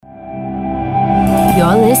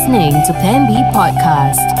You're listening to Plan B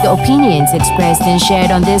Podcast. The opinions expressed and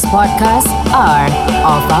shared on this podcast are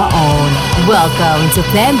of our own. Welcome to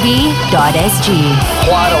PlanB.sg.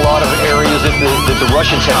 Quite a lot of areas that the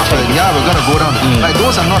Russians have taken. Yeah, we're gonna go down. Like,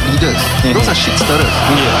 those are not leaders. Those are shit stirrers.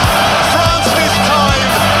 France this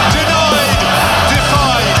time denied,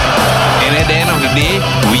 defied. And at the end of the day,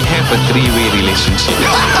 we have a three-way relationship.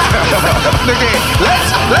 Okay,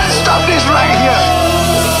 let's stop this right here.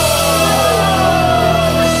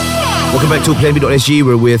 Welcome back to PlanB.sg.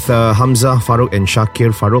 We're with Hamza Farouk and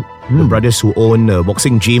Shakir Farouk, the brothers who own a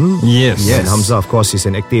boxing gym. Yes. And Hamza, of course, is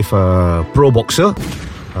an active pro boxer.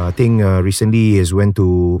 I think recently he went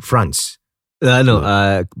to France.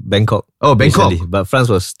 Bangkok. Oh, Bangkok. Recently. But France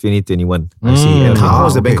was 2021. I see. And how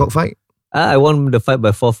was the Bangkok fight? I won the fight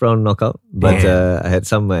by 4th round knockout. But I had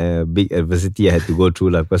some big adversity I had to go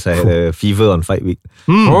through because I had a fever on fight week.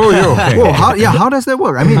 Okay. Whoa, how does that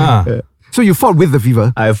work? I mean, so you fought with the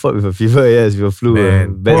fever? I fought with a fever, yes, with a flu.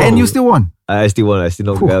 And you still won? I still won. I still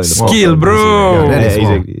knocked out in the Skill, bro. That is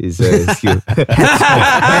exactly. It's a skill.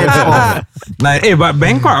 But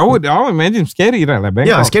Bangkok, I would imagine scary, right? Like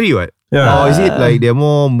Bangkok. Yeah, scary, right? Yeah. Or is it like there are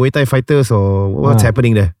more Muay Thai fighters or what's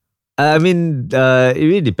happening there? I mean, it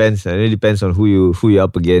really depends. It really depends on who you're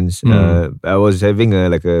up against. I was having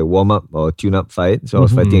a warm-up or tune-up fight. So I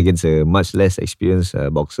was fighting against a much less experienced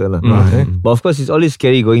boxer. But of course, it's always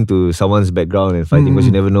scary going to someone's background and fighting because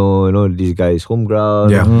you never know, this guy is home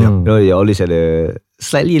ground. Yeah. They always had a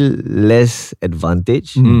slightly less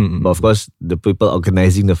advantage. But of course, the people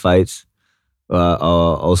organizing the fights are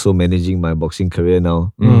also managing my boxing career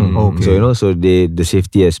now. Okay. So the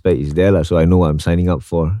safety aspect is there. So I know what I'm signing up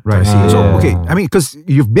for. Right. So, okay, I mean, because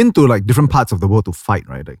you've been to like different parts of the world to fight,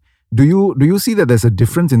 right? Like, do you see that there's a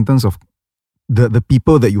difference in terms of the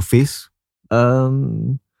people that you face? What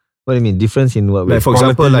do you mean? Difference in what way? Like for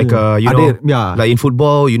example, like like in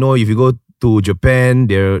football, if you go to Japan,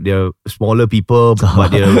 they're smaller people, but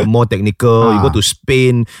they're more technical. You go to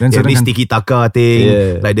Spain, they have this tiki-taka thing.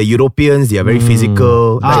 Yeah. Like the Europeans, they are very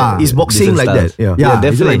physical. Is boxing like styles. that? Yeah, definitely.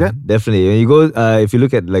 is it like that? Definitely. When you go, if you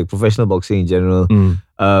look at like professional boxing in general,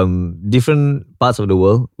 different parts of the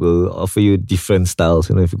world will offer you different styles.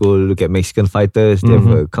 If you go look at Mexican fighters, they have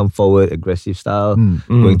a come forward, aggressive style,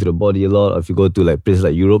 going to the body a lot. Or if you go to like places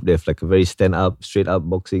like Europe, they have like a very stand up, straight up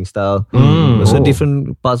boxing style. So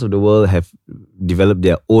different parts of the world have developed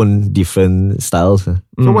their own different styles.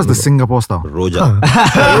 So what's the Singapore style? Rojak.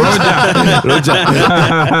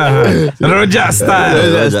 Rojak style.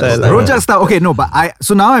 Rojak style. Okay, no, but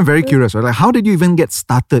so now I'm very curious, right? Like, how did you even get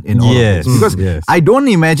started in all of this? Because I don't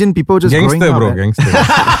imagine people just Gangster, growing up. bro. Gangster.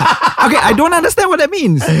 Okay, I don't understand what that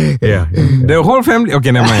means. Yeah. The whole family.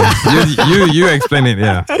 Okay, never mind. You explain it.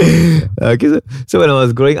 Yeah. Okay, so when I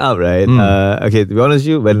was growing up, right? To be honest with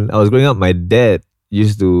you, when I was growing up, my dad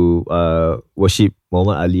used to worship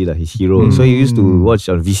Muhammad Ali, his hero. So he used to watch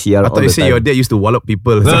on VCR. I thought you said your dad used to wallop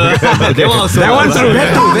people. That That one true.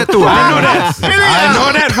 That too. I know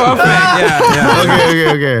that for a fact.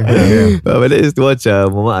 Yeah. Okay. But I used to watch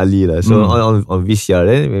Muhammad Ali. So on VCR.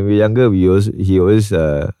 Then when we were younger, he always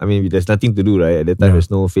there's nothing to do, right? At that time, there's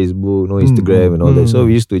no Facebook, no Instagram and all that. So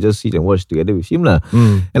we used to just sit and watch together with him. And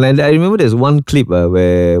I remember there's one clip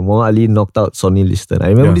where Muhammad Ali knocked out Sonny Liston.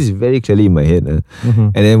 I remember this very clearly in my head.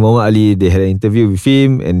 And then Muhammad Ali, they had an interview with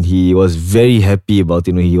him and he was very happy about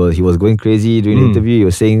it. He was going crazy during the interview. He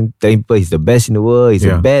was telling people he's the best in the world. He's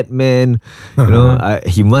a bad man.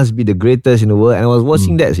 He must be the greatest in the world. And I was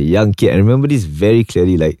watching that as a young kid. I remember this very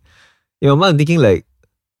clearly. Like, in my mind, thinking like,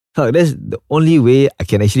 that's the only way I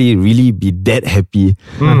can actually really be that happy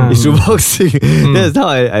is through boxing. That's how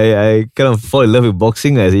I kind of fall in love with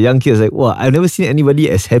boxing as a young kid. I was like, wow, I've never seen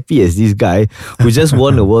anybody as happy as this guy who just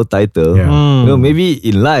won a world title. Maybe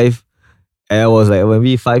in life, I was like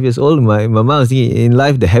maybe 5 years old. My mom was thinking, in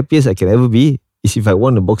life, the happiest I can ever be is if I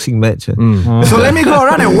won a boxing match. So let me go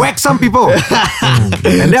around and whack some people.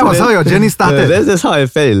 And that was how your journey started. That's how I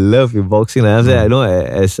fell in love with boxing. After that,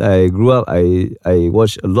 as I grew up, I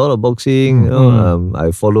watched a lot of boxing.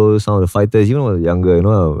 I follow some of the fighters, even when I was younger.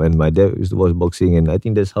 When my dad used to watch boxing, and I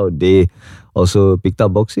think that's how they also picked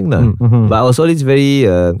up boxing. But I was always very.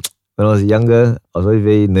 When I was younger, I was always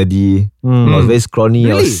very nerdy. I was very scrawny.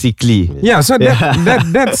 Really? I was sickly. Yeah, so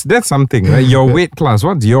that's something, right? Your weight class.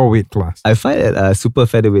 What's your weight class? I fight at super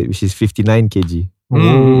featherweight, which is 59 kg.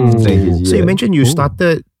 59 kg. So you mentioned you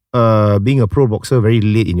started being a pro boxer very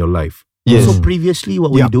late in your life. Yes. So previously,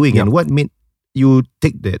 what were you doing, and what made you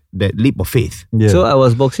take that leap of faith? Yeah. So I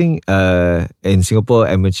was boxing in Singapore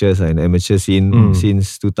amateurs and amateur scene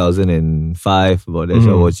since 2005. About that,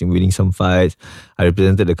 so I was winning some fights. I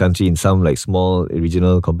represented the country in some like small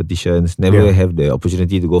regional competitions. Never have the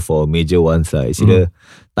opportunity to go for major ones. It's either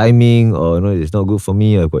timing or it's not good for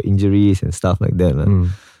me. I've got injuries and stuff like that.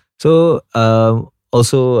 So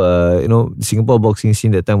also, Singapore boxing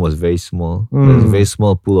scene that time was very small. There was a very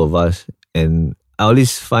small pool of us, and I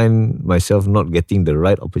always find myself not getting the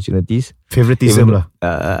right opportunities. Favoritism lah.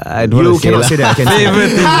 I don't You want to cannot say that. I can say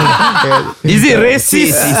that. Is it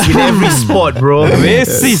racist? It's in every sport, bro.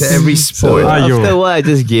 Racist. It's every sport. So after a while, I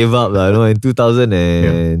just gave up. In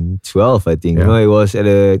 2012, I think. I was at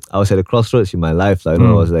a crossroads in my life. I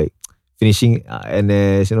was like finishing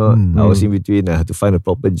NS. I was in between. I had to find a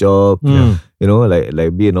proper job.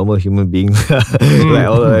 Like be a normal human being, like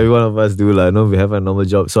every one of us do. We have a normal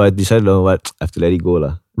job. So I decided, I have to let it go.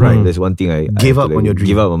 Right. There's one thing I gave up on your dream.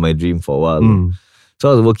 Give up on my dream for a while. So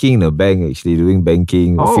I was working in a bank, actually doing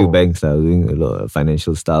banking. A few banks, doing a lot of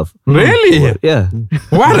financial stuff. Really? Yeah.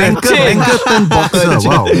 What a Banker change. turned boxer.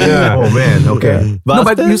 Wow. Yeah. Oh man. Okay.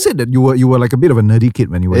 But you said that you were like a bit of a nerdy kid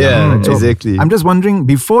when you were young, right? So exactly. I'm just wondering,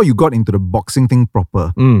 before you got into the boxing thing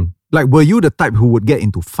proper, like were you the type who would get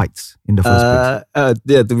into fights in the first place?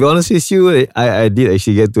 Yeah, to be honest with you, I did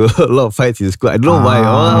actually get to a lot of fights in school. I don't know why.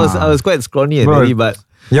 I was quite scrawny and nerdy, but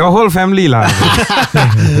Your whole family lah.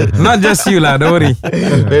 Not just you lah, don't worry.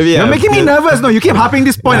 maybe You're making me nervous. No, you keep harping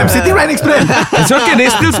this point. I'm sitting right next to them. It's okay,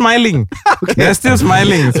 they're still smiling. They're still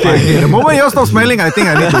smiling. It's fine. Okay, the moment you stop smiling, I think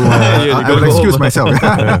I need to I will excuse myself.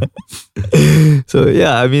 So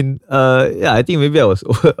yeah, I mean, I think maybe I was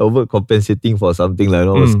overcompensating for something like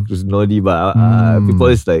I was naughty, but people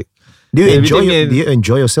is like. Do you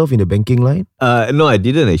enjoy yourself in the banking line? No, I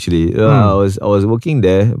didn't actually. I was working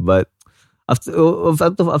there, but after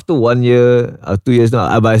 1 year, 2 years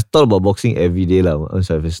now, but I thought about boxing every day lah.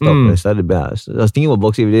 Once I stopped, I was thinking about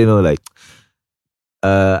boxing every day.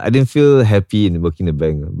 I didn't feel happy in working in the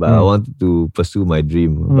bank, but I wanted to pursue my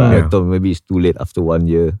dream. But I thought maybe it's too late after 1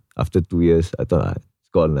 year, after 2 years. I thought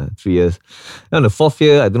it's gone 3 years. And the 4th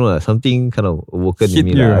year, I don't know, something kind of awoken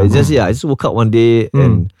in me. I just woke up one day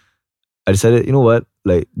and I decided, you know what,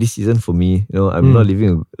 like this isn't for me. I'm not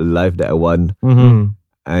living a life that I want.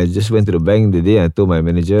 I just went to the bank the day and I told my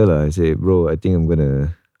manager, I said, bro, I think I'm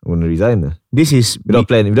gonna resign. This is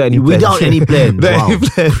without any plan. Without any plan. Without any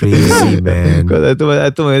plan. Crazy, man. Because I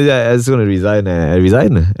told my manager I was gonna resign. I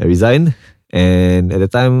resigned. And at the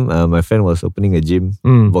time, my friend was opening a gym,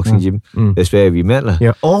 boxing gym. That's where we met lah.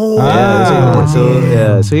 Yeah. Oh.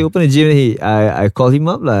 So he opened a gym. I called him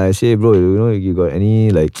up lah. I said, bro, you got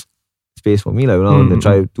any like space for me? Like, I want to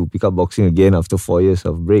try to pick up boxing again after 4 years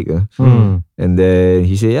of break. And then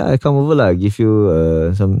he said, I come over lah. Give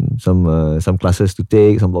you some classes to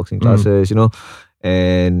take, some boxing classes,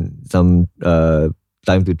 and some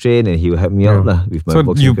time to train, and he will help me out lah with my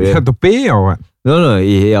boxing career. So you had to pay or what? No.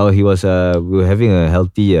 He was. We were having a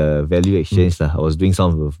healthy value exchange lah. I was doing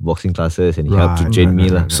some boxing classes, and he helped to train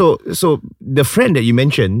me lah. So the friend that you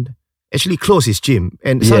mentioned actually closed his gym,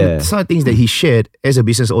 and some things that he shared as a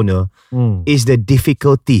business owner is the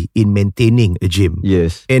difficulty in maintaining a gym.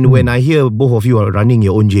 Yes. And when I hear both of you are running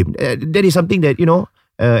your own gym, that is something that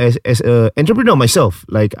as an entrepreneur myself,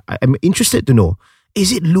 like I'm interested to know.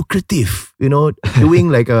 Is it lucrative,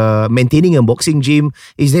 doing like maintaining a boxing gym?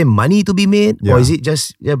 Is there money to be made? Or is it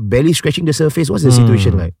just barely scratching the surface? What's the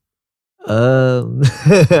situation like?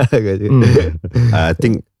 I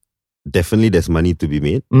think definitely there's money to be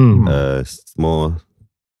made. It's more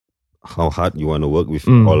how hard you want to work with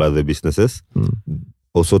all other businesses.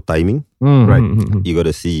 Also timing. Right. You got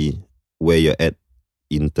to see where you're at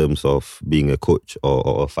in terms of being a coach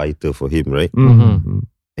or a fighter for him, right?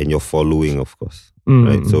 And your following, of course.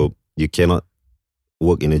 Right, so you cannot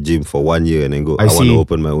work in a gym for 1 year and then go, I want to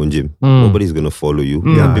open my own gym. Nobody's going to follow you.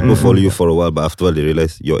 People follow you for a while, but after a while they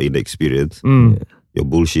realize you're inexperienced. You're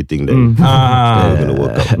bullshitting them. It's not going to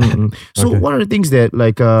work out. So one of the things that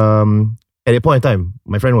like at a point in time,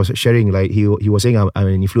 my friend was sharing, like he was saying, I'm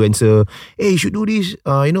an influencer. Hey, you should do this.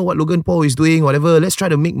 You know what Logan Paul is doing, whatever. Let's try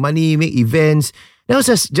to make money, make events. Then I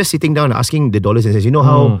was just sitting down and asking the dollars and cents. You know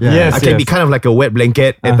how I can be kind of like a wet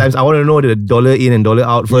blanket at times. I want to know the dollar in and dollar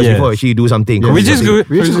out first before I actually do something. Which is good.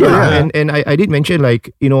 And I did mention,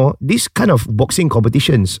 like, this kind of boxing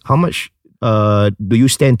competitions, how much do you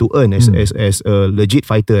stand to earn as a legit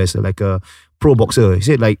fighter, as like a pro boxer? He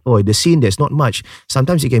said, like, the scene, there's not much.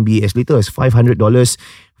 Sometimes it can be as little as $500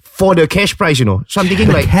 for the cash prize, So I'm thinking,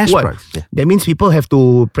 like, what? That means people have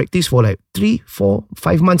to practice for like 3, 4,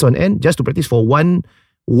 5 months on end just to practice for one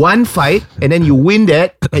one fight and then you win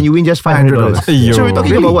that and you win just $500. Yo. So we're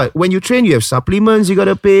talking about what? When you train, you have supplements you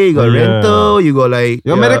gotta pay, you got rental, you got like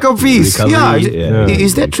Your medical fees. recovery.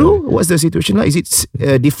 Is that true? What's the situation like? Is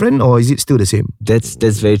it different or is it still the same? That's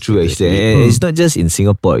very true actually. And it's not just in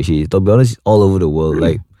Singapore actually. To be honest, it's all over the world.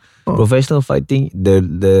 Like professional fighting,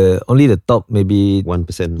 the only the top maybe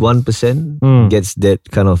 1%. 1% gets that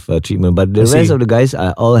kind of treatment, but the rest of the guys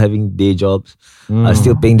are all having day jobs, are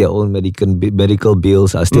still paying their own medical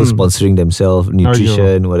bills, are still sponsoring themselves,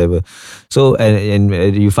 nutrition, whatever. So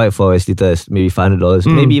and you fight for as little as maybe $500,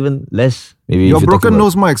 maybe even less. Maybe Your broken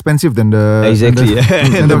nose more expensive than the exactly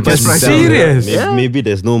than the cash price. Serious? Maybe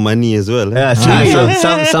there's no money as well. Yeah,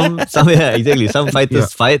 some exactly. Some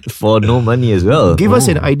fighters fight for no money as well. Give us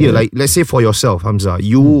an idea, like let's say for yourself, Hamza,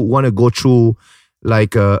 you want to go through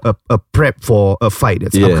like a prep for a fight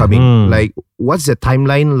that's upcoming. Like what's the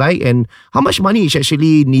timeline like and how much money is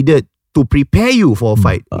actually needed to prepare you for a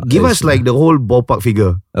fight? Give us like the whole ballpark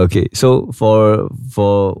figure. Okay, so for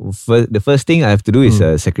the first thing I have to do is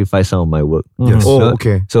sacrifice some of my work. Yes. So,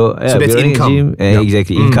 Okay. So that's running a income. gym,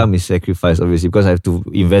 exactly. Income is sacrifice obviously because I have to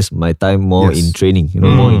invest my time more in training,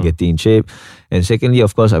 more in getting in shape. And secondly,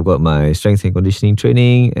 of course, I've got my strength and conditioning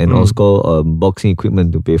training and also boxing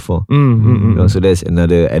equipment to pay for. You know, so that's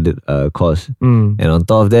another added cost. And on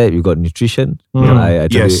top of that, you got nutrition. You know, I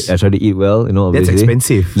try to eat well. You know, That's obviously.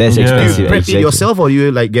 expensive. Less You expensive. prep it yourself or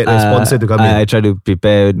you like get a sponsor to come in? I try to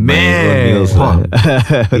prepare my own meals.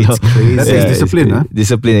 It's crazy. That takes discipline, huh?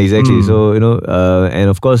 Discipline, exactly. So, you know, and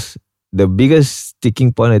of course, the biggest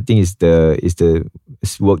sticking point I think is the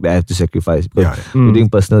work that I have to sacrifice. Because we're doing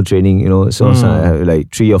personal training, you know, so I have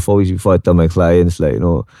like 3 or 4 weeks before I tell my clients, like, you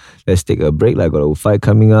know, let's take a break. Like, I got a fight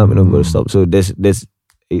coming up, you know, I'm going to stop. So there's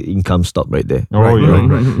income stop right there. Right.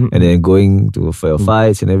 And then going for your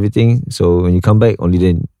fights and everything. So when you come back, only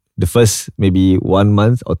then the first maybe 1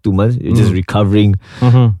 month or 2 months, you're just recovering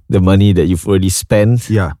the money that you've already spent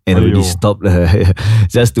and already stopped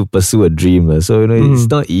just to pursue a dream. So, you know, it's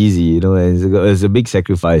not easy, you know, it's a big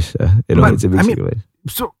sacrifice. You know, But, it's a big sacrifice.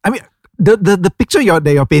 So I mean, the picture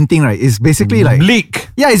that you're painting, right, is basically like Bleak.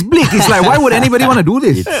 Yeah, it's bleak. It's like, why would anybody want to do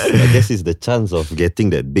this? I guess it's the chance of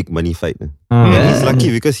getting that big money fight. And he's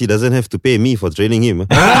lucky because he doesn't have to pay me for training him.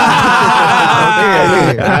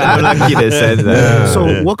 I'm lucky in that sense.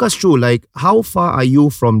 So walk us through, like, how far are you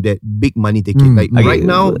from that big money ticket? Like right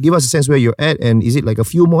now, give us a sense where you're at, and is it like a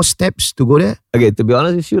few more steps to go there? Okay, to be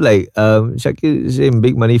honest with you, like Shakir is saying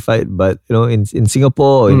big money fight, but you know, in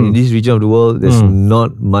Singapore or in this region of the world, there's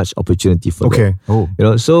not much opportunity for that. Oh. You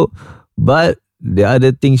know, so but the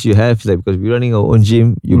other things you have is like because we're running our own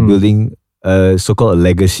gym, you're building so-called a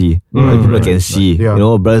legacy. People can see. Yeah. You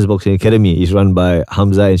know, Brothers Boxing Academy is run by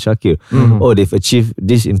Hamza and Shakir. Oh, they've achieved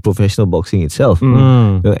this in professional boxing itself. You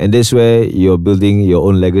know, and that's where you're building your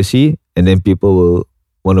own legacy, and then people will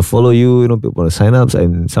want to follow you. You know, people want to sign up,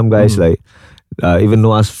 and some guys like even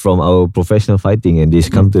know us from our professional fighting, and they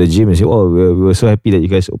come to the gym and say, "Oh, we were so happy that you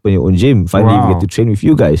guys open your own gym. Finally, we get to train with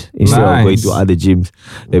you guys instead of going to other gyms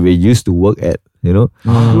that we used to work at." You know,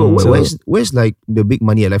 So where's like the big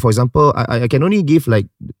money at? Like, for example, I can only give like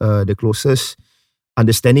the closest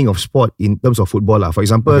understanding of sport in terms of football. For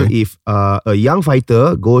example, if a young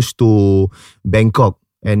fighter goes to Bangkok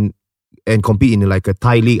and compete in like a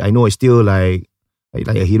Thai league, I know it's still like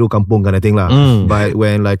a hero kampung kind of thing lah. But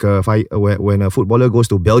when like when a footballer goes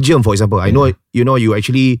to Belgium, for example, I know you're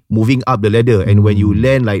actually moving up the ladder, and when you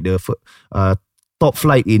land like the top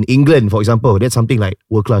flight in England, for example, that's something like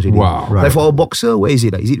world class. Wow. Like for a boxer, where is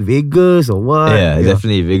it? Like, is it Vegas or what? yeah,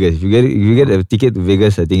 definitely Vegas. If you get a ticket to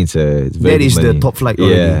Vegas, I think it's very That good is money. the top flight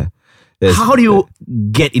already. Yeah. That's- How do you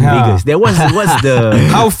get in Vegas? What's the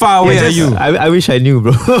How far away are you? I wish I knew,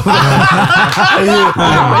 bro. I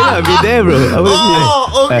might not be there, bro.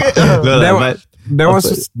 okay. No, but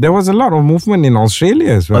There was a lot of movement in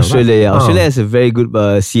Australia as well. Australia, yeah. Australia has a very good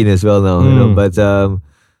scene as well now, you know. But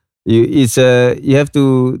you have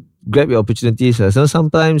to grab your opportunities. So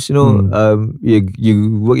sometimes, you know,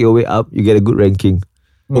 you work your way up, you get a good ranking.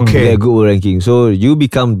 You get a good world ranking. So you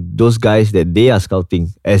become those guys that they are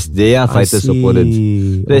scouting as their fighters' opponents.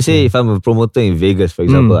 Let's say if I'm a promoter in Vegas, for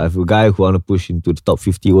example, I have a guy who want to push into the top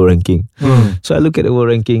 50 world ranking. So I look at the world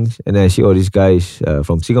rankings and I see all these guys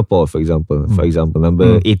from Singapore, for example,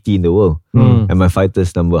 number 80 in the world, and my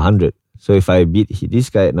fighter's number 100. So if I beat this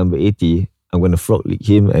guy at number 80, I'm going to frog league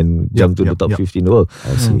him and jump to the top 50 in the world.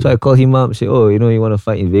 So I call him up, say, oh, you know, you want to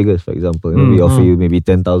fight in Vegas, for example. You know, we offer you maybe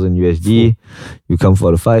 10,000 USD. You come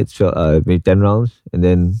for the fight, maybe 10 rounds. And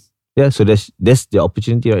then, yeah, so that's the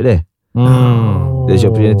opportunity right there. There's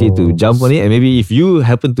your opportunity to jump on it, and maybe if you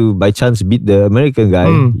happen to by chance beat the American guy,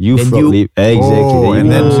 you Then frog you- leap. Exactly. Oh, Then and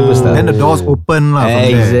you then, become superstar. then the doors open lah. from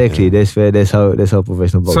there. Exactly. That's fair. That's how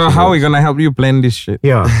professional boxing. So how are we works. gonna help you plan this shit?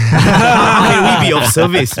 Yeah. How can we be of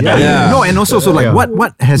service? Yeah. No, and also so like Yeah.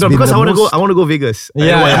 what has No, been because the I want to most- go. I want to go Vegas.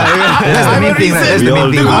 Yeah. That's the main thing, right? That's the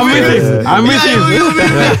main thing. I'm with you. I'm with you.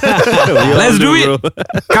 Let's do it.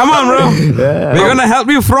 Come on, bro. We're gonna help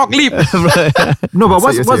you frog leap. No, but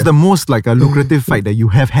what's the most like a lucrative fight that you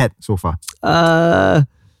have had so far?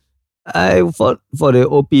 I fought for the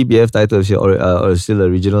OPBF title or still a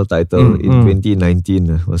regional title in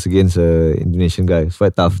 2019. Was against an Indonesian guy. It's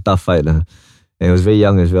quite tough fight. And he was very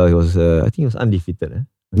young as well. He was I think he was undefeated.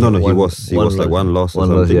 No, he was like one loss or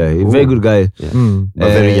One loss, something. yeah. He's a very good guy. But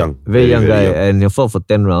very young. Very young guy. young. And he fought for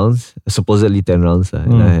 10 rounds. Supposedly 10 rounds.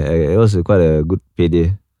 And it was quite a good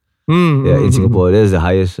payday. Yeah, in Singapore. That's the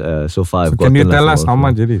highest so far I've Can gotten. you tell us how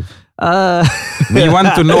much it is? We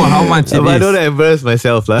want to know how much it But I don't is. embarrass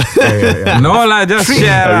myself. No lah, just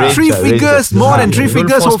share. lah. Range, Three range. figures, more than three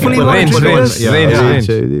figures, force hopefully people. more than Range, three range, figures.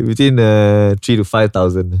 range. Between 3 to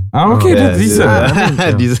 5,000. Ah, okay, that's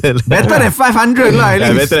decent. Decent. Better than 500 lah, at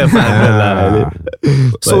Yeah, least. better than 500 lah.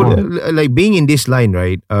 So, But, like being in this line,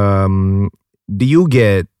 right? Do you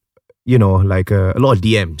get, like a lot of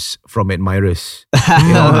DMs from admirers?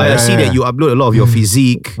 I see that you upload a lot of your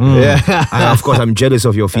physique. yeah. Of course, I'm jealous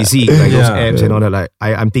of your physique, like those Yeah. abs and all that. Like,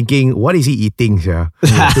 I'm thinking, what is he eating, to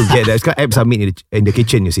get that? It's got abs are made in the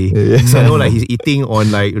kitchen, you see. So I know, like he's eating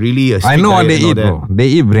on like really a. I strict know what diet they and all eat, that. bro. They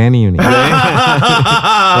eat biryani only.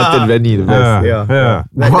 Mutton biryani, the best. Yeah.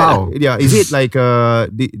 Wow. Is it like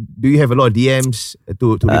do you have a lot of DMs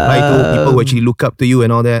to reply to people who actually look up to you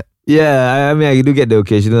and all that? Yeah, I mean, I do get the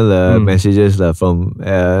occasional messages from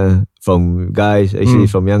guys, actually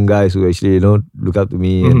from young guys who actually look up to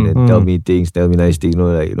me and tell me things, tell me nice things.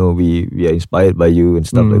 We are inspired by you and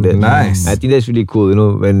stuff like that. Nice. I think that's really cool.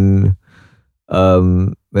 When I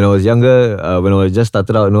was younger, when I was just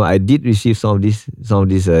started out, I did receive some of these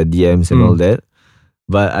DMs and all that,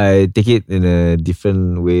 but I take it in a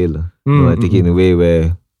different way. I take it in a way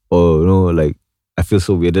where, like, I feel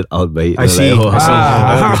so weirded out by it. I see.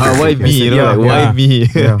 Why me? Why me?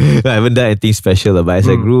 Yeah. I haven't done anything special. But as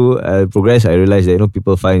I grew, progressed, I realized that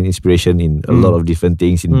people find inspiration in a lot of different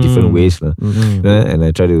things in different ways. And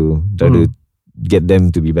I try to get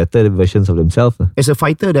them to be better versions of themselves. As a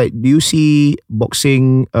fighter, do you see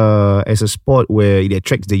boxing as a sport where it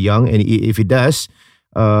attracts the young? And if it does,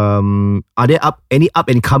 are there any up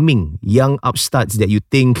and coming young upstarts that you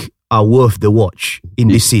think are worth the watch in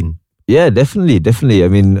this scene? Yeah, definitely. I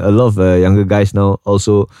mean, a lot of younger guys now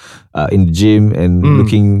also in the gym and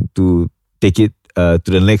looking to take it to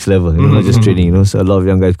the next level, not just training. So a lot of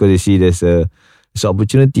young guys, because they see there's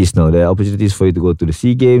opportunities now. There are opportunities for you to go to the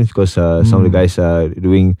SEA Games because some of the guys are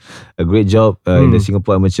doing a great job in the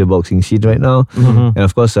Singapore amateur boxing scene right now. And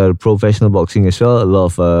of course, professional boxing as well. A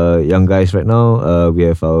lot of young guys right now. We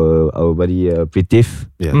have our buddy Pritif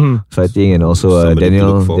fighting, and also Somebody to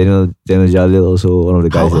look for. Daniel Jalil, also one of the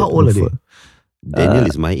guys. How old are they? Daniel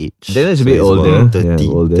is my age. Daniel is a So bit he's older. about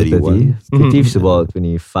 30, 31. Pritif is about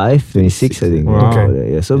 25, 26, I think. Wow.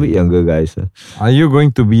 Yeah, so a bit younger guys. Are you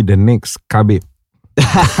going to be the next Khabib?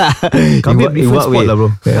 Khabib in different what sport way? lah, bro.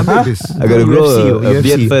 I gotta grow a UFC.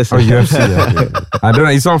 beard first. Oh, UFC. Okay. I don't know.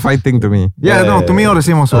 It's all fighting to me. Yeah, no, to me all the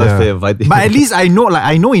same also. Fighting. But at least I know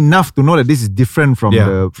enough to know that this is different from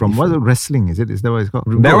Yeah. from what is it, wrestling? Is that what it's called?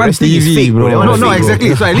 That one wrestling is TV, fake, bro. bro. That one No, is no, fake, bro.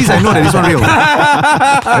 exactly. So at least I know that this one real.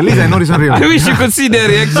 At least I know this one real. I wish you could see their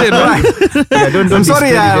reaction. Right? Yeah, don't I'm sorry,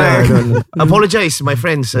 discredit yeah, that. Don't- Apologize, my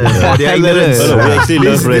friends, for their ignorance. No, we actually love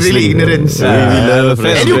This is really wrestling. ignorance. We love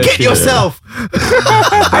wrestling. Educate yourself.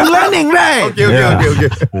 I'm learning, right?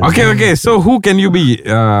 Okay. So who can you be?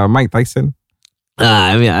 Mike Tyson?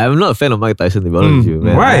 I mean, I'm not a fan of Mike Tyson, to be honest with you,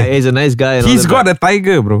 man. Why? He's a nice guy. And He's all that, got a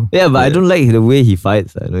tiger, bro. yeah, but I don't like the way he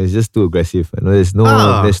fights. I know it's just too aggressive. I know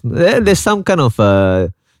there's some kind of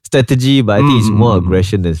strategy, but I think it's more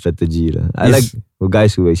aggression than strategy. I like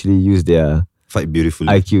guys who actually use their Fight beautifully.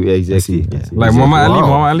 IQ. Yeah, exactly. Like Muhammad Ali.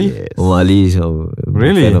 Muhammad Ali. Yes. Muhammad Ali is a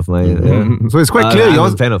Really? fan of mine. Yeah. So it's quite clear I'm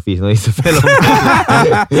yours. a fan of his. No, he's a fan of mine.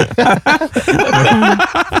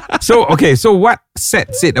 So what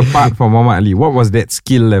sets it apart from Muhammad Ali? What was that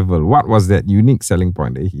skill level? What was that unique selling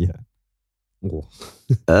point that he had?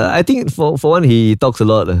 I think for one, he talks a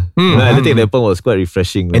lot. I think that point was quite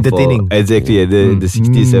refreshing. Entertaining. Exactly. The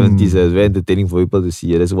 60s, 70s was very entertaining for people to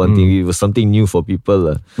see. That's one thing. It was something new for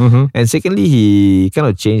people. And secondly, he kind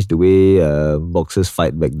of changed the way boxers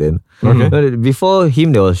fight back then. Okay. Before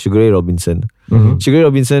him, there was Sugar Ray Robinson. Sugar Ray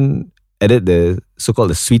Robinson added the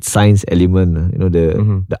so-called the sweet science element,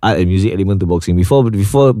 the art and music element to boxing. Before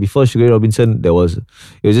Sugar Ray Robinson, it was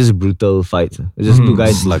just brutal fights. It was just two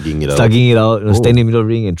guys slugging it out, standing in the middle of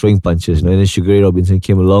the ring and throwing punches. And then Sugar Ray Robinson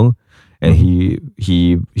came along, and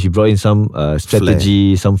he brought in some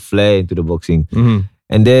strategy, some flair into the boxing.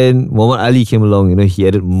 And then Muhammad Ali came along. He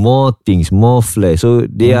added more things, more flair. So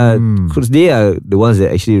they are the ones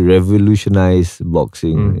that actually revolutionized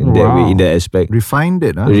boxing in that way, in that aspect. Refined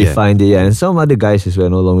it, huh? Refined it, yeah. And some other guys as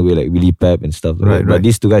well along the way, like Willie Pep and stuff like that. But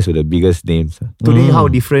these two guys were the biggest names. Today, how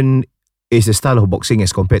different is the style of boxing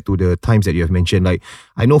as compared to the times that you have mentioned? Like,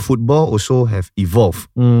 I know football also have evolved.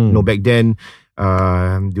 Back then,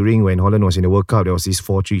 during when Holland was in the World Cup, there was this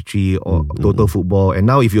 4-3-3 or total football. And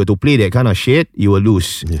now if you were to play that kind of shit, you will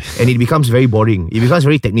lose. And it becomes very boring. It becomes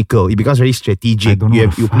very technical. It becomes very strategic.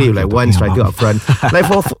 You play with like one striker up front. Like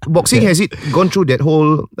for boxing, has it gone through that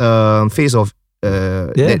whole phase of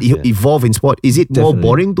evolve in sport? Is it more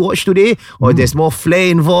boring to watch today, or there's more flair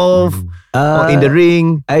involved in the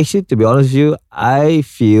ring? Actually, to be honest with you, I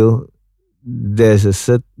feel there's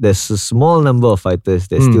a small number of fighters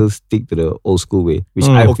that still stick to the old school way, which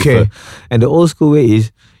I prefer. And the old school way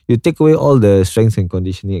is you take away all the strength and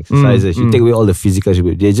conditioning exercises. You take away all the physical.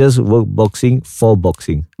 They just work boxing for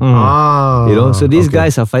boxing. So these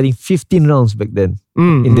guys are fighting 15 rounds back then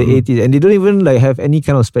in the 80s, and they don't even like have any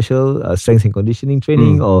kind of special strength and conditioning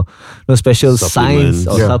training or no special science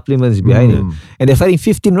or supplements behind it. And they're fighting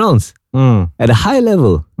 15 rounds at a high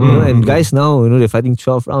level. And guys now, they're fighting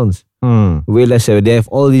 12 rounds. Way less. They have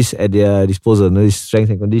all this at their disposal. This strength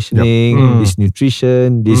and conditioning, this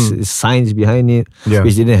nutrition, this science behind it,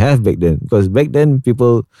 which they didn't have back then. Because back then,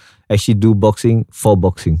 people actually do boxing for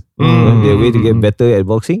boxing. The way to get better at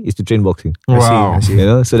boxing is to train boxing. Wow. I see.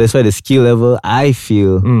 So that's why the skill level, I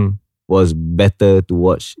feel, was better to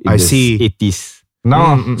watch in the 80s.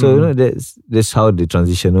 So that's how the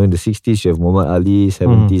transition. In the 60s you have Muhammad Ali,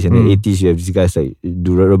 70s and the 80s you have these guys like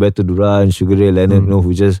Roberto Duran, Sugar Ray Leonard,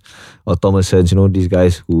 who just, or Thomas Hearns, these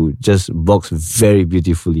guys who just box very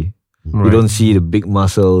beautifully. You don't see the big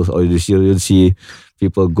muscles, or you don't see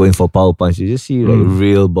people going for power punch. You just see like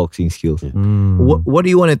real boxing skills. What do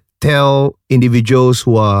you want to tell individuals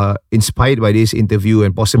who are inspired by this interview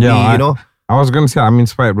and possibly, I was going to say, I'm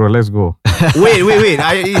inspired, bro. Let's go. Wait.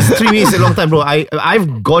 It's 3 minutes, a long time, bro.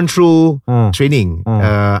 I've gone through training.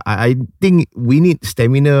 I think we need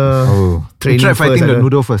stamina training. Try fighting the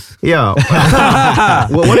noodle first. Yeah.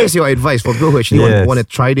 What is your advice for people who actually want to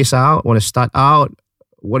try this out, want to start out?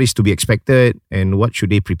 What is to be expected and what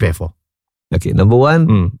should they prepare for? Okay, number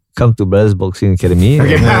one, come to Brothers Boxing Academy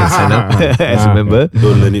and sign up as a member.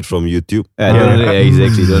 Don't learn it from YouTube.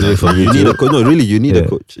 Exactly. Don't learn it from YouTube. You need a coach. No, really, you need a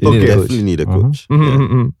coach. You definitely need a coach.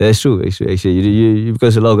 That's true. Actually, you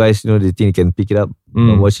because a lot of guys, they think they can pick it up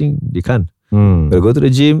from watching. They can't. Gotta go to the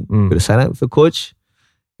gym. Gotta sign up with a coach,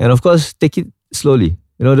 and of course, take it slowly.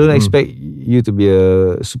 Don't expect you to be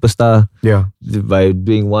a superstar by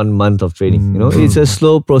doing 1 month of training. It's a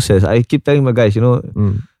slow process. I keep telling my guys,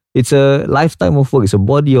 it's a lifetime of work. It's a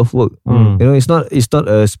body of work. It's not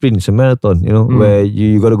a sprint. It's a marathon. Where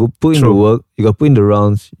you gotta go put in the work. You gotta put in the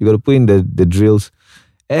rounds. You gotta put in the drills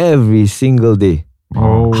every single day.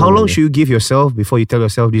 How long should you give yourself before you tell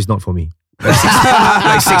yourself this is not for me?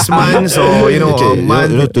 Like 6 months or a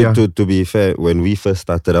month. To be fair, when we first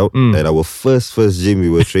started out at our first gym we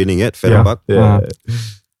were training at Farrer Park,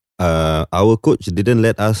 our coach didn't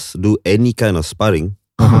let us do any kind of sparring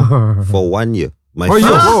for 1 year.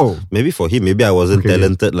 Maybe for him, maybe I wasn't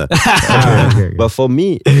talented lah. But for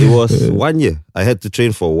me, it was 1 year. I had to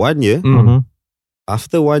train for 1 year.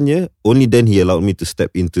 After 1 year, only then he allowed me to step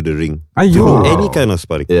into the ring to do any kind of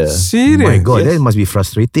sparring. Serious? My God, that must be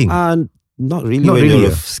frustrating. Not really when you're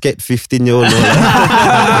a scared 15-year-old.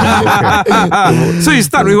 So you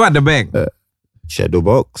start with what? The bag? Shadow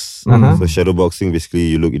box. So shadow boxing, basically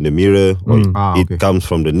you look in the mirror. It comes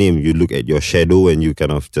from the name. You look at your shadow and you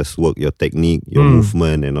kind of just work your technique, your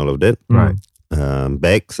movement and all of that.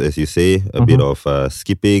 Bags, as you say, a bit of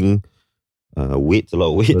skipping, weights, a lot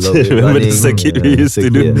of weights. Remember the circuit we used to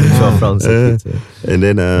do? 12 round circuit. And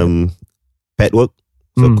then pad work.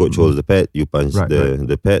 So coach holds the pad, you punch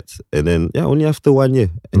the pads, and then only after 1 year,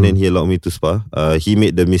 and then he allowed me to spar. He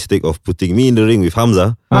made the mistake of putting me in the ring with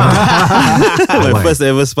Hamza. My first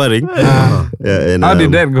ever sparring. And, how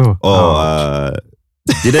did that go?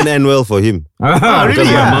 Didn't end well for him. Really?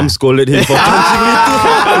 Because my mom scolded him for punching me too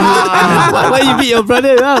hard. Why you beat your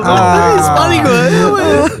brother? It's funny,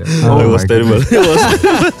 It was terrible.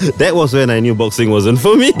 That was when I knew boxing wasn't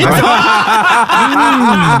for me.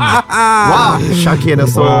 Wow, Shaki and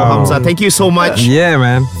also Hamza, thank you so much Yeah,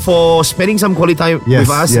 man. for spending some quality time Yes, with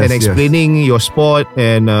us yes, and yes. explaining your sport.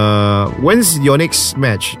 And when's your next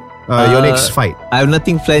match? Your next fight? I have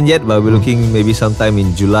nothing planned yet, but we're looking maybe sometime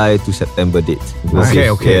in July to September date. We'll see.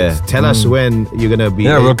 Okay. Yeah. Tell us when you're gonna be.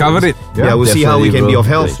 Yeah, we'll cover it. Yeah, we'll see how we can Definitely, be of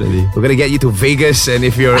bro. help. Definitely. We're gonna get you to Vegas, and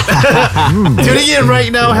if you're tuning in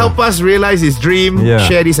right now, help us realize this dream. Yeah.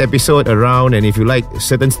 Share this episode around, and if you like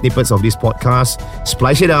certain snippets of this podcast,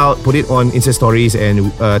 splice it out, put it on Insta Stories,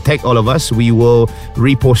 and tag all of us. We will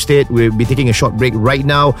repost it. We'll be taking a short break right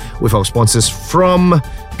now with our sponsors from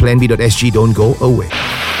PlanB.sg. Don't go away.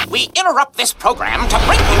 We interrupt this program to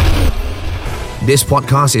bring you. This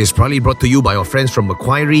podcast is proudly brought to you by our friends from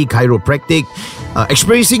Macquarie Chiropractic.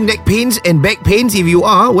 Experiencing neck pains and back pains? If you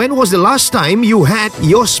are, when was the last time you had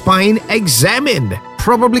your spine examined?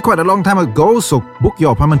 Probably quite a long time ago, so book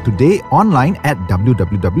your appointment today online at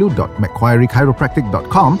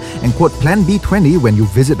www.macquariechiropractic.com and quote Plan B20 when you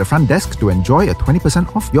visit the front desk to enjoy a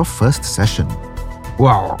 20% off your first session.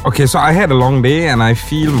 Wow. Okay, so I had a long day and I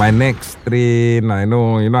feel my neck strain. I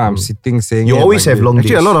know, I'm sitting saying You it always like have this. long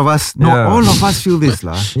Actually, a days. lot of us, all of us feel this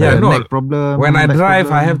lah. Yeah, Like no, neck problem. When I back drive, I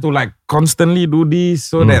problem. have to like constantly do this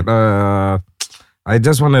so that I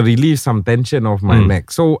just want to relieve some tension of my neck.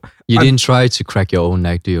 So You didn't try to crack your own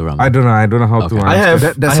neck, do you, Ram? I don't know how to. Okay. I have.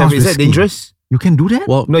 That I sounds have. Is that risky. dangerous? You can do that?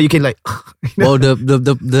 Well, No, you can like. well,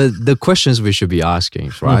 the questions we should be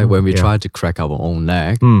asking, right? When we try to crack our own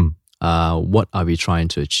neck, what are we trying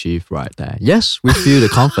to achieve right there? Yes, we feel the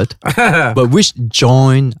comfort, but which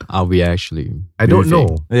joint are we actually? I don't moving?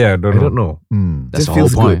 know. Yeah, I don't know. know. That's Just the whole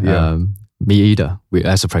feels point. good, yeah. Me either. We,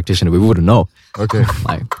 as a practitioner, we wouldn't know. Okay.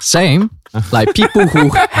 Like same, like people who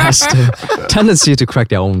has the tendency to crack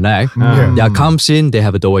their own neck. There comes in, they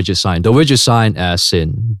have a Dowager sign. Dowager sign as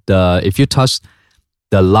in if you touch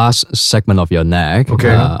the last segment of your neck.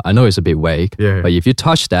 Okay. I know it's a bit vague, Yeah. but if you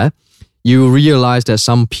touch that, you realize that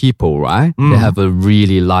some people, right, they have a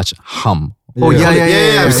really large hump. Oh, yeah.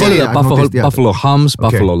 I've I've seen seen it. it. The I've buffalo, noticed, yeah. buffalo humps,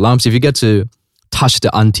 buffalo lumps. If you get to touch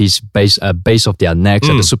the auntie's base of their necks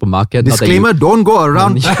at the supermarket. not that you- Disclaimer, don't go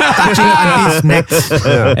around touching aunties' necks.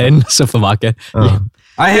 in supermarket.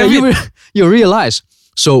 I have it. You realize.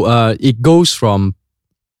 So it goes from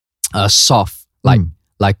soft, like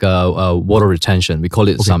water retention. We call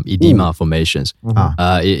it some edema formations.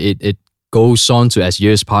 It goes on to, as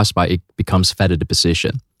years pass by, it becomes fetid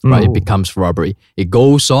deposition. Right, it becomes rubbery. It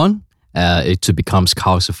goes on. It becomes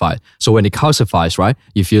calcified. So when it calcifies, right,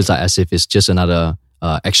 you feel like as if it's just another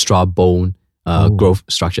extra bone growth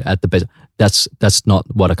structure at the base. That's not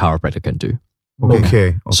what a chiropractor can do.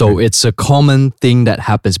 Okay. So it's a common thing that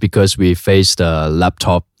happens because we face the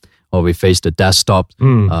laptop or we face the desktop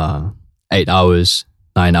 8 hours,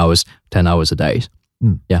 9 hours, 10 hours a day.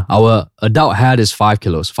 Yeah, our adult head is 5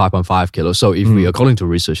 kilos, 5.5 kilos. So if we, according to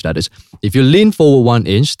research, that is, if you lean forward 1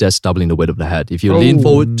 inch, that's doubling the weight of the head. If you lean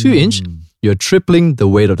forward 2 inch, you're tripling the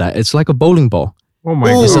weight of that. It's like a bowling ball. Oh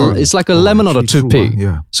my It's, god. it's like a lemon on a actually true, toothpick.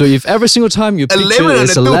 yeah. So if every single time you picture lemon on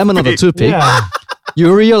it's a a lemon on a toothpick,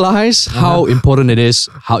 you realize how important it is,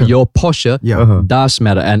 how your posture does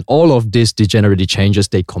matter. And all of these degenerative changes,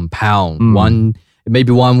 they compound.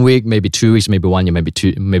 Maybe 1 week, maybe 2 weeks, maybe 1 year,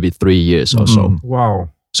 maybe 3 years or so. Wow.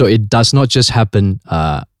 So it does not just happen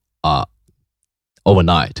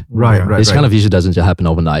overnight. Right. This kind of issue doesn't just happen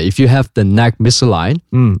overnight. If you have the neck misaligned,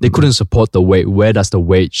 they couldn't support the weight. Where does the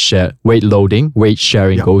weight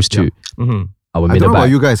sharing goes to? Our I middle don't know back. about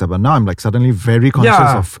you guys, but now I'm like suddenly very conscious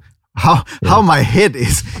Yeah. of how my head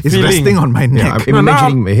is Feeling. resting on my Yeah, neck. I'm No,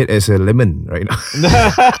 imagining my head as a lemon right now.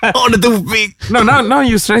 On the toothpick. No, now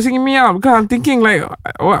you're stressing me out because I'm thinking like,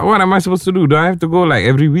 what am I supposed to do? Do I have to go like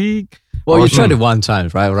every week? Well, you tried it one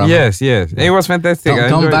time, right, Rama? Yes. It was fantastic. I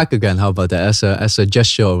Come enjoyed back again. How about that? As a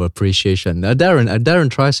gesture of appreciation. Darren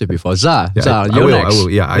tries it before. Zah, I you're will. next. I will.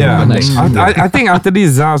 Yeah, Yeah, next. I think after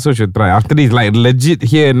this, Zah also should try. After this, like legit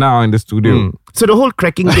here now in the studio. So the whole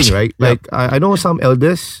cracking thing, right? Like I know some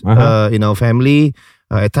elders in our family.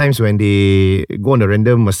 At times when they go on a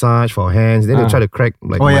random massage for hands, then they try to crack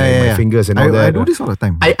like my fingers and all that. I do this all the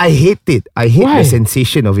time. I hate it. I hate Why? the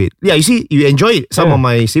sensation of it. Yeah, you see, you enjoy it. Some of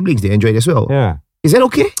my siblings, they enjoy it as well. Yeah. Is that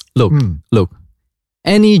okay? Look.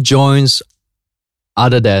 Any joints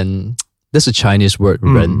other than there's a Chinese word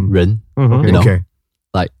ren. Mhm. You know, Okay.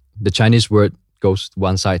 like the Chinese word goes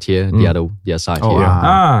one side here, the other side here.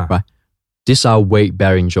 Ah. Right. These are weight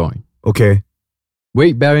bearing joint. Okay.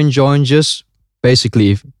 Weight bearing joint, just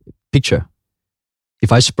basically picture.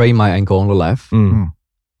 If I sprain my ankle on the left,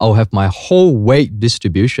 I'll have my whole weight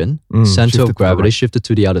distribution, center of gravity shifted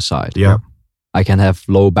to the other side. Yeah. I can have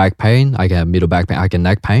low back pain, I can have middle back pain, I can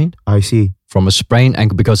neck pain. I see. From a sprained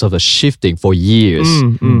ankle because of the shifting for years.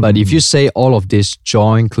 But if you say all of these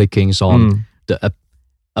joint clickings on the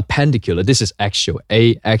appendicular, this is axial,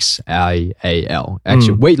 AXIAL,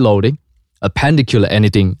 axial weight loading, appendicular,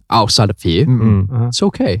 anything outside of here, it's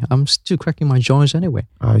okay. I'm still cracking my joints anyway.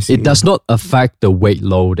 I see. It does not affect the weight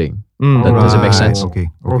loading. Does it make sense? Okay.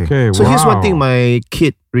 So here's one thing my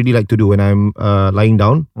kid really like to do when I'm lying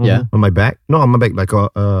down on my back. Not on my back, like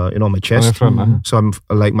on my chest. So I'm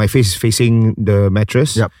like my face is facing the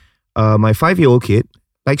mattress. Yep. My 5-year-old kid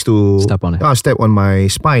likes to Step on it. Step on my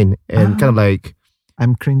spine and kind of like,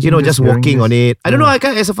 I'm cringing. just walking on it. I don't know. I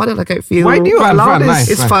can't, as a father, like I feel. Why do you allow this? Nice,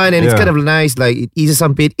 it's fun and it's kind of nice. Like it eases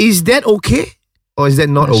some pain. Is that okay, or is that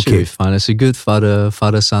not That should okay? be fine. It's a good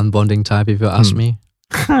father-son bonding type, if you ask me.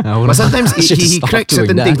 But sometimes he cracks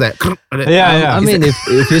certain things like. Yeah. I mean,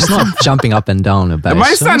 if he's not jumping up and down the back,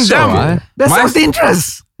 My son it's jump. alright. That sounds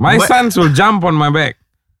dangerous. My sons will jump on my back.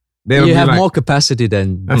 They'll You be have like, more capacity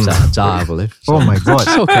than Zah, I believe. So Oh my god.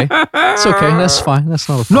 it's okay. It's okay. That's fine. That's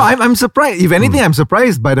not a No, problem. I'm surprised. If anything, I'm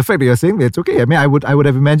surprised by the fact that you're saying that it's okay. I mean, I would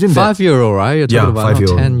have imagined that. 5-year-old, right? You're talking about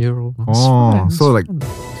 5-year-old. 10-year-old. Oh, so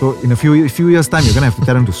in a few years' time, you're gonna have to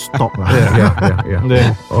tell them to stop.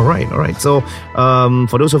 Yeah. All right. So,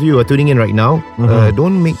 for those of you who are tuning in right now,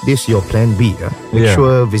 don't make this your plan B. Make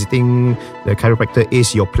sure visiting the chiropractor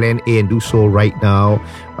is your plan A and do so right now.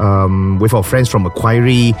 With our friends from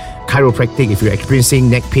Macquarie Chiropractic, if you're experiencing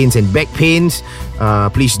neck pains and back pains,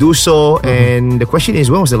 please do so. And the question is,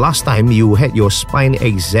 when was the last time you had your spine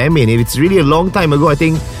examined? If it's really a long time ago, I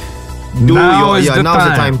think now's the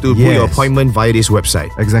time to book your appointment via this website.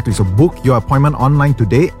 Exactly. So book your appointment online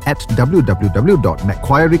today at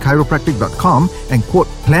www.macquariechiropractic.com and quote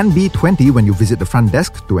Plan B20 when you visit the front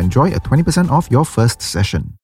desk to enjoy a 20% off your first session.